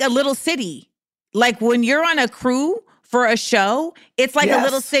you're like a little city. Like when you're on a crew for a show, it's like a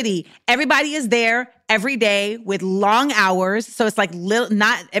little city. Everybody is there every day with long hours. So it's like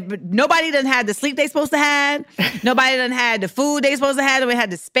nobody done had the sleep they supposed to have. Nobody done had the food they supposed to have. Nobody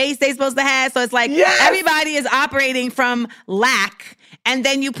had the space they supposed to have. So it's like everybody is operating from lack. And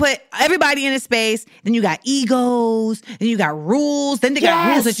then you put everybody in a space. Then you got egos. Then you got rules. Then they got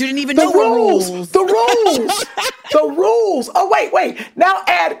rules that you didn't even know were rules. The rules. The rules. Oh, wait. Now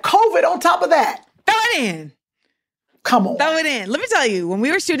add COVID on top of that. Throw it in. Come on. Throw it in. Let me tell you, when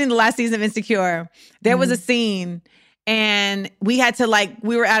we were shooting the last season of Insecure, there was a scene and we had to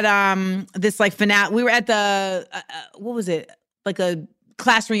we were at this like finale. We were at the, what was it? Like a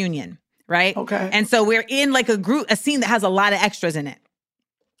class reunion, right? Okay. And so we're in like a scene that has a lot of extras in it.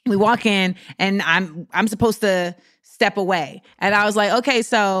 We walk in and I'm supposed to step away. And I was like, okay,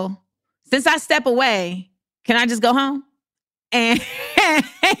 so since I step away, can I just go home? And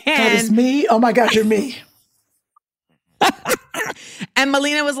that is me. Oh my God, you're me. And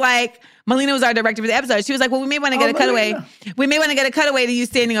Melina was our director for the episode. She was like, well, we may want to get a cutaway. We may want to get a cutaway to you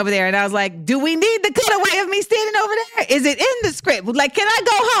standing over there. And I was like, do we need the cutaway of me standing over there? Is it in the script? Like, can I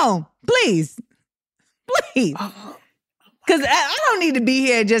go home? Please. Because I don't need to be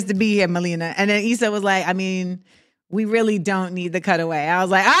here just to be here, Melina. And then Issa was like, I mean, we really don't need the cutaway. I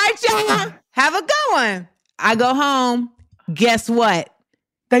was like, all right, y'all, have a good one. I go home. Guess what?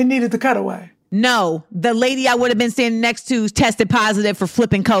 They needed the cutaway. No, the lady I would have been standing next to tested positive for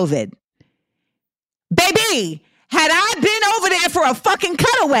flipping COVID. Baby, had I been over there for a fucking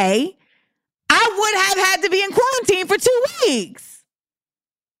cutaway, I would have had to be in quarantine for 2 weeks.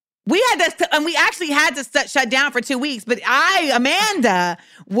 We actually had to shut down for 2 weeks, but Amanda,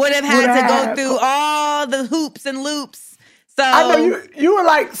 would have had to go through all the hoops and loops. So I know you were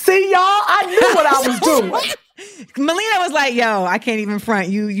like, see y'all, I knew what I was doing. Melina was like, yo, I can't even front.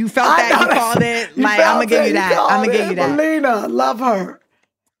 You felt that, you called it. Like, I'm gonna give you that. I'm gonna give you that. Melina, love her.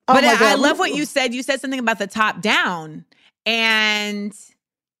 Oh but I love what you said. You said something about the top down. And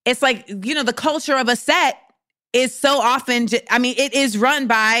it's like, the culture of a set is so often, it is run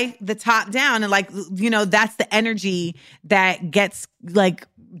by the top down. And that's the energy that gets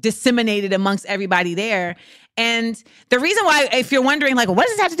disseminated amongst everybody there. And the reason why, if you're wondering, what does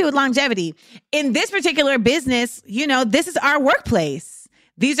this have to do with longevity? In this particular business, this is our workplace.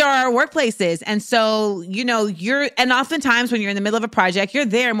 These are our workplaces. And so, and oftentimes when you're in the middle of a project, you're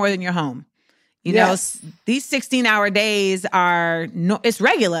there more than you're home. These 16-hour days it's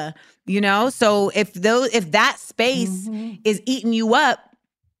regular, So if that space is eating you up,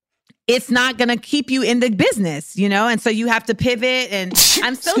 it's not going to keep you in the business, And so you have to pivot. And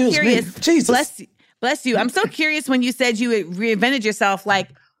I'm so curious. Jesus. Bless you. I'm so curious when you said you reinvented yourself.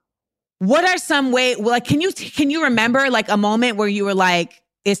 What are some ways? Can you remember a moment where you were like,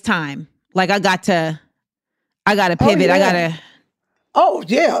 it's time. I got to pivot. Oh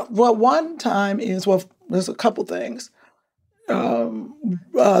yeah. Well, one time there's a couple things.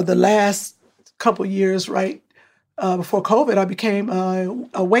 The last couple years, right before COVID, I became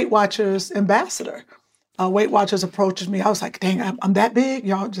a Weight Watchers ambassador. Weight Watchers approached me. I was like, dang, I'm that big.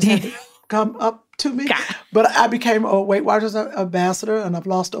 Y'all just had to come up to me. But I became a Weight Watchers ambassador, and I've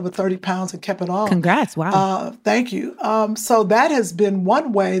lost over 30 pounds and kept it on. Congrats. Wow. Thank you. So that has been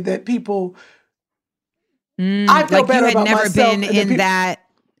one way that people, I feel better about myself. You had never been in that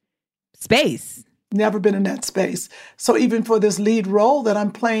space. Never been in that space. So even for this lead role that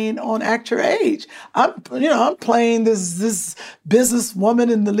I'm playing on Act Your Age, I'm playing this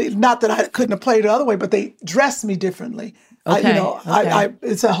businesswoman in the lead. Not that I couldn't have played it the other way, but they dressed me differently. Okay.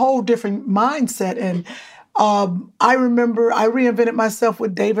 It's a whole different mindset. And I remember I reinvented myself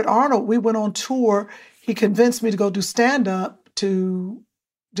with David Arnold. We went on tour. He convinced me to go do stand-up to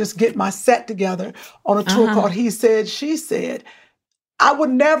just get my set together on a tour called He Said, She Said. I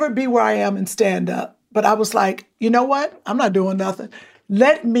would never be where I am in stand-up, but I was like, you know what? I'm not doing nothing.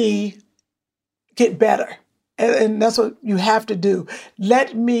 Let me get better. And that's what you have to do.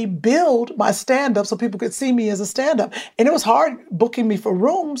 Let me build my stand-up so people could see me as a stand-up. And it was hard booking me for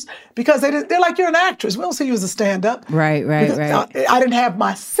rooms because they're like, you're an actress. We don't see you as a stand-up. Right. I didn't have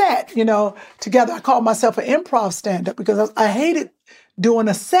my set, together. I called myself an improv stand-up because I hated doing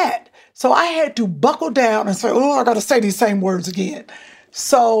a set. So I had to buckle down and say, I got to say these same words again.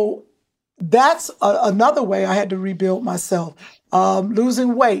 So that's another way I had to rebuild myself.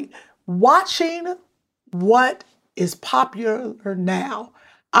 Losing weight, watching what is popular now.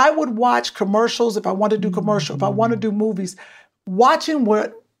 I would watch commercials if I want to do commercial, if I want to do movies, watching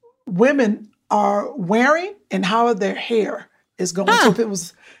what women are wearing and how their hair is going. So if it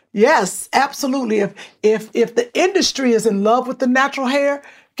was Yes, absolutely. If the industry is in love with the natural hair,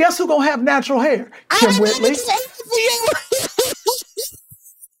 guess who's gonna have natural hair? Kim Whitley.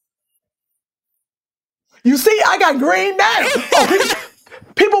 You see, I got green now. Oh,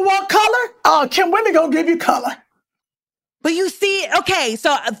 people want color? Kim Whitley gonna give you color. But you see, okay,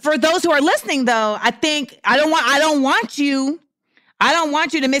 so for those who are listening though, I think I don't want you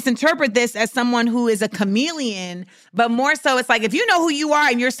to misinterpret this as someone who is a chameleon, but more so it's like if you know who you are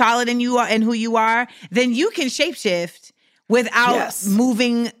and you're solid in you are and who you are, then you can shapeshift without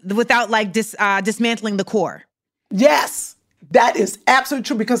moving, without like dismantling the core. Yes, that is absolutely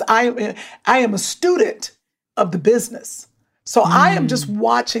true because I am a student of the business. So I am just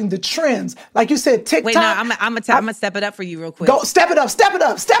watching the trends. Like you said, TikTok. Wait, no, I'm gonna step it up for you real quick. Go, step it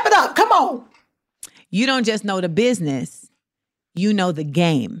up. Come on. You don't just know the business, you know the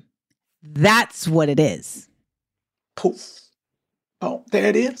game. That's what it is. Poof. Oh, there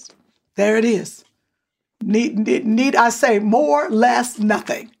it is. Need I say more, less,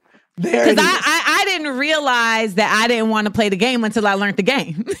 nothing. There it is. Because I didn't realize that I didn't want to play the game until I learned the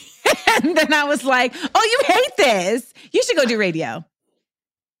game. And then I was like, oh, you hate this. You should go do radio.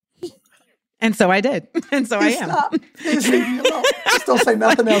 And so I did. And so I am. Stop. Please leave me alone. Just don't say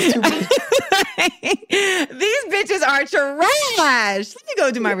nothing else to me. These bitches are trash. Let me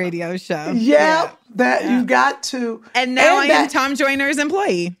go do my radio show. Yeah. You got to. And now I am Tom Joyner's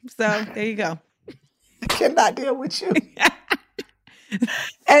employee. So there you go. I cannot deal with you.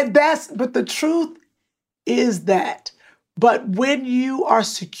 But the truth is that, but when you are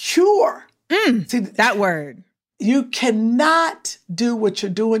secure, see, that word, you cannot do what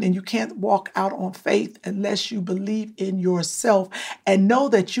you're doing and you can't walk out on faith unless you believe in yourself and know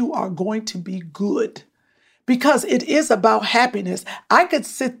that you are going to be good because it is about happiness. I could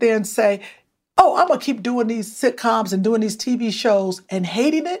sit there and say, oh, I'm going to keep doing these sitcoms and doing these TV shows and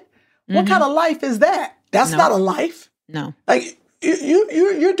hating it. Mm-hmm. What kind of life is that? That's not a life. No. Like,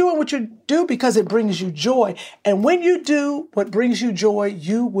 you're doing what you do because it brings you joy. And when you do what brings you joy,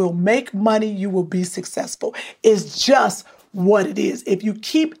 you will make money. You will be successful. It's just what it is. If you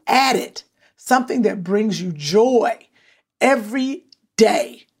keep at it, something that brings you joy every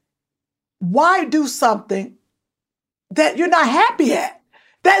day, why do something that you're not happy at?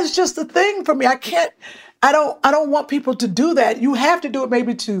 That's just the thing for me. I don't want people to do that. You have to do it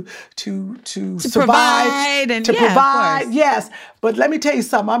maybe to survive, provide. Yes. But let me tell you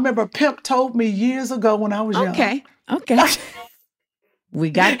something. I remember a pimp told me years ago when I was young. Okay. We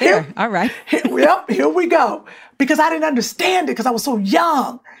got there. All right. Here we go. Because I didn't understand it because I was so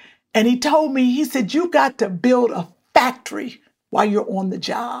young. And he told me, he said, you got to build a factory while you're on the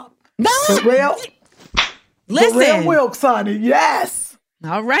job. No. Listen. Real Wilkes, honey. Yes.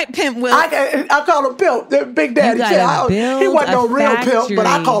 All right, Pimp Will. I call him Pimp, the Big Daddy. He wasn't no real pimp, but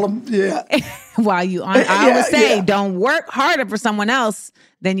I call him, While you on, I always say, don't work harder for someone else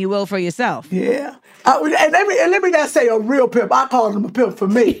than you will for yourself. Yeah. And let me not say a real pimp. I call him a pimp for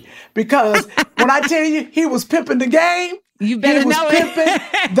me. Because when I tell you he was pimping the game, you better know it. He was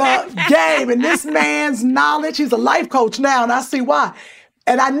pimping the game. And this man's knowledge, he's a life coach now, and I see why.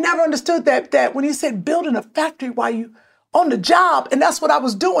 And I never understood that when he said building a factory while you on the job, and that's what I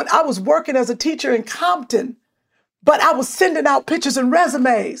was doing. I was working as a teacher in Compton, but I was sending out pictures and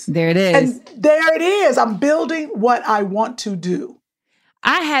resumes. There it is. And there it is. I'm building what I want to do.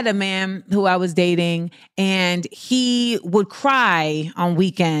 I had a man who I was dating and he would cry on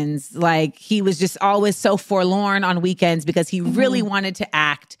weekends. Like he was just always so forlorn on weekends because he really wanted to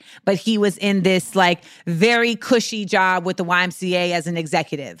act, but he was in this like very cushy job with the YMCA as an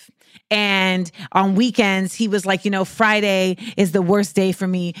executive. And on weekends, he was like, Friday is the worst day for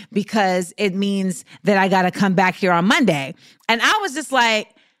me because it means that I got to come back here on Monday. And I was just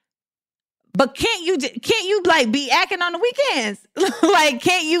like, but can't you like be acting on the weekends? Like,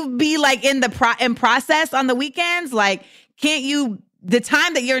 can't you be like in process on the weekends? Like, can't you, the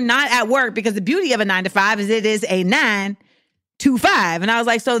time that you're not at work, because the beauty of a 9 to 5 is it is a 9 to 5. And I was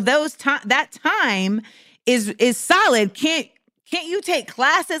like, so that time is solid. Can't you take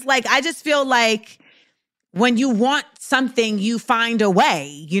classes? Like, I just feel like when you want something, you find a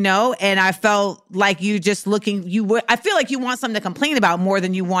way, And I felt like I feel like you want something to complain about more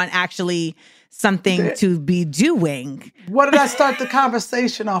than you want actually something to be doing. What did I start the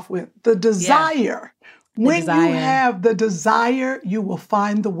conversation off with? The desire. Yeah. When you have the desire, you will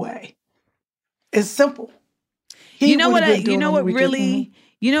find the way. It's simple. What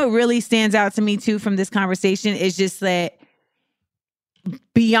really stands out to me too from this conversation is just that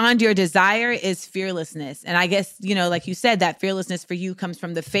beyond your desire is fearlessness. And I guess, like you said, that fearlessness for you comes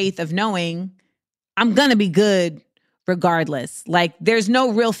from the faith of knowing I'm going to be good regardless. Like there's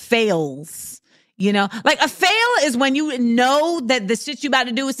no real fails, you know? Like a fail is when you know that the shit you about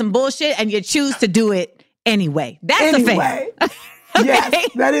to do is some bullshit and you choose to do it anyway. That's a fail. Okay?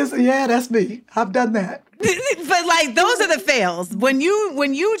 Yes, that is, that's me. I've done that. But like those are the fails. When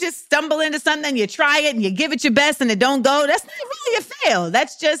you just stumble into something, you try it and you give it your best and it don't go, that's not really a fail.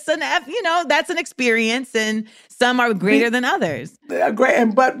 That's just that's an experience, and some are greater than others.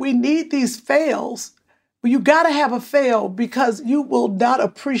 Great, but we need these fails. You got to have a fail because you will not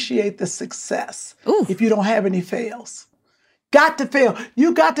appreciate the success if you don't have any fails. Got to fail.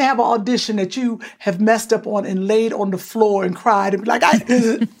 You got to have an audition that you have messed up on and laid on the floor and cried and be like, I messed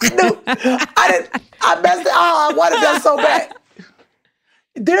it. Oh, I wanted that so bad.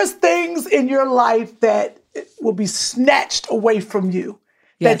 There's things in your life that will be snatched away from you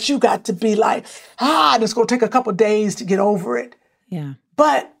that you got to be like, it's going to take a couple days to get over it. Yeah.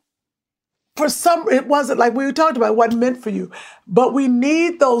 But for some, it wasn't like we talked about, it wasn't meant for you. But we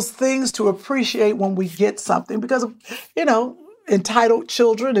need those things to appreciate when we get something because, entitled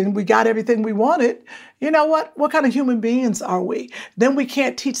children and we got everything we wanted. You know what? What kind of human beings are we? Then we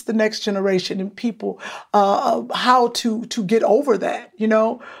can't teach the next generation and people how to get over that.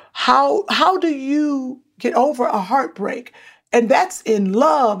 How do you get over a heartbreak? And that's in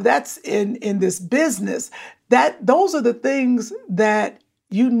love. That's in this business. Those are the things that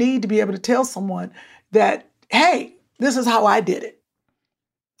you need to be able to tell someone that, hey, this is how I did it.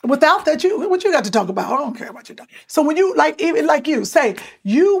 Without that, what you got to talk about? I don't care about your dog. So when you, even like you, say,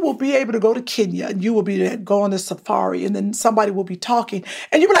 you will be able to go to Kenya and you will be go on a safari and then somebody will be talking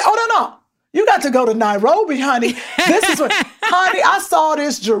and you'll be like, oh, no. You got to go to Nairobi, honey. This is what, honey, I saw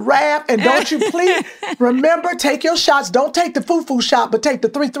this giraffe and don't you please remember, take your shots. Don't take the foo-foo shot, but take the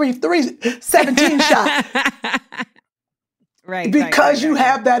 3-3-3-17 shot. Right. Because you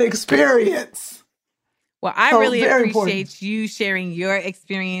have that experience. Well, I really appreciate you sharing your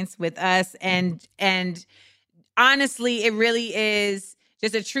experience with us. And honestly, it really is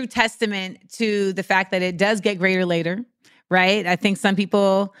just a true testament to the fact that it does get greater later, right? I think some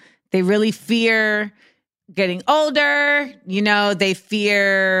people, they really fear getting older, they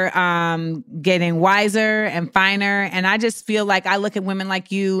fear getting wiser and finer. And I just feel like I look at women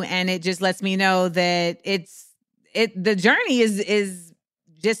like you and it just lets me know that the journey is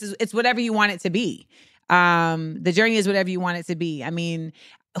just, it's whatever you want it to be. The journey is whatever you want it to be. I mean,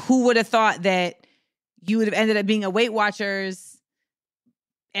 who would have thought that you would have ended up being a Weight Watchers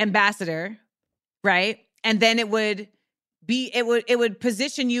ambassador, right? And then it would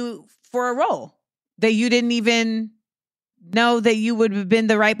position you for a role that you didn't even know that you would have been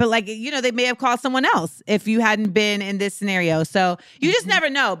the right, but they may have called someone else if you hadn't been in this scenario. So you just never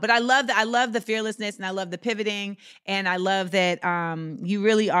know. But I love the fearlessness and I love the pivoting and I love that you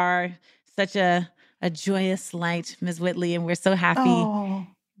really are such a joyous light, Ms. Whitley, and we're so happy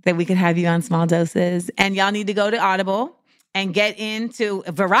that we could have you on Small Doses. And y'all need to go to Audible and get into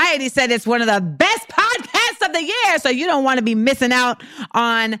Variety said it's one of the best podcasts of the year, so you don't want to be missing out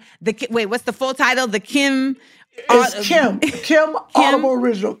on what's the full title? The Kim... It's Kim Audible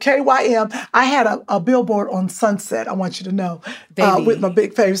Original, KYM. I had a billboard on Sunset, I want you to know, with my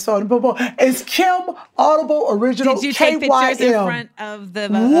big face on the billboard. It's Kim Audible Original, KYM. Did you take pictures in front of the...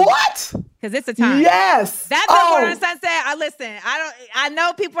 What? Because it's a time. Yes. That billboard on Sunset, I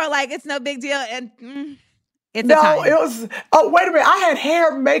know people are like, it's no big deal, and... It was, wait a minute. I had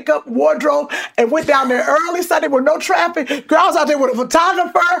hair, makeup, wardrobe, and went down there early Sunday with no traffic. Girl, I was out there with a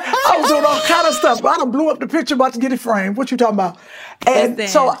photographer. I was doing all kind of stuff. I done blew up the picture about to get it framed. What you talking about? And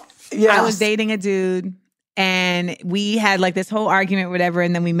I was dating a dude, and we had this whole argument, whatever,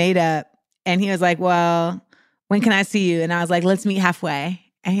 and then we made up. And he was like, well, when can I see you? And I was like, let's meet halfway.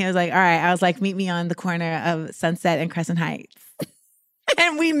 And he was like, all right. I was like, meet me on the corner of Sunset and Crescent Heights.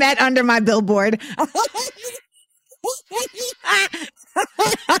 And we met under my billboard. You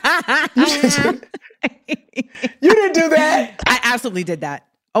didn't do that. I absolutely did that.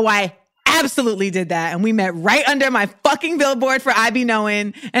 Oh, I absolutely did that. And we met right under my fucking billboard for I Be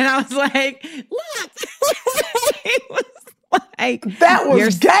Knowing. And I was like, look. It was like, that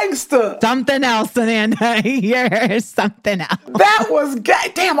was gangster. Something else, Ananda. You're something else. That was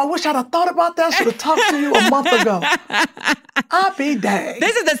damn, I wish I'd have thought about that. Should have talked to you a month ago. I'll be dang.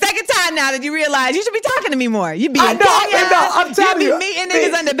 This is the second time now that you realize you should be talking to me more. You be in Kenya. I'm telling you. You be meeting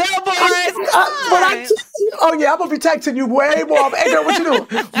niggas under billboards. I'm going to be texting you way more. Hey, girl, what you doing?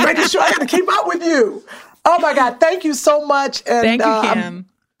 Making sure I got to keep up with you. Oh, my God. Thank you so much. And, thank you, Kim.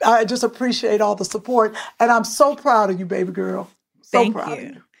 I just appreciate all the support. And I'm so proud of you, baby girl. Thank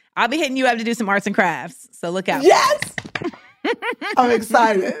you. I'll be hitting you up to do some arts and crafts. So look out. Yes. I'm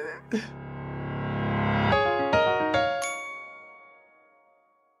excited.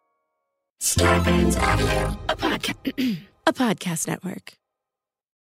 Scarpins Avenue, a podcast network.